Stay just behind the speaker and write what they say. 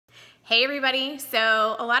Hey everybody,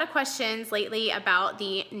 so a lot of questions lately about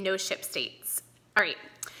the no ship states. All right,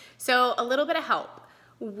 so a little bit of help.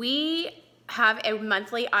 We have a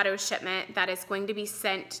monthly auto shipment that is going to be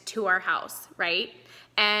sent to our house, right?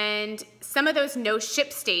 And some of those no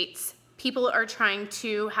ship states, people are trying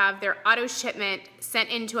to have their auto shipment sent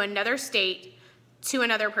into another state to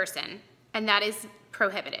another person, and that is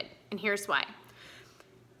prohibited, and here's why.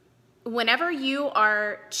 Whenever you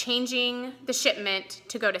are changing the shipment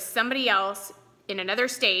to go to somebody else in another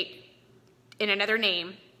state, in another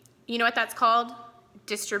name, you know what that's called?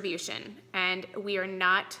 Distribution. And we are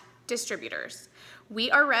not distributors. We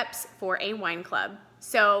are reps for a wine club.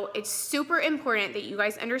 So it's super important that you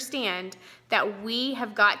guys understand that we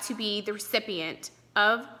have got to be the recipient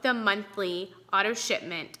of the monthly auto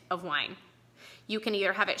shipment of wine. You can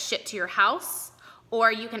either have it shipped to your house, or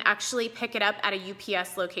you can actually pick it up at a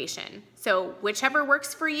UPS location. So whichever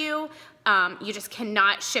works for you, you just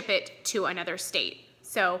cannot ship it to another state.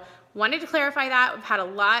 So wanted to clarify that. We've had a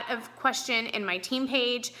lot of question in my team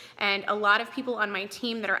page and a lot of people on my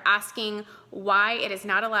team that are asking why it is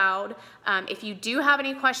not allowed. If you do have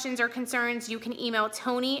any questions or concerns, you can email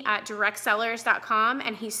Tony at directcellars.com,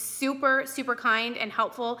 and he's super, super kind and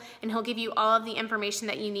helpful, and he'll give you all of the information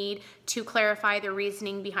that you need to clarify the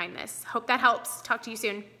reasoning behind this. Hope that helps. Talk to you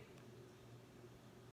soon.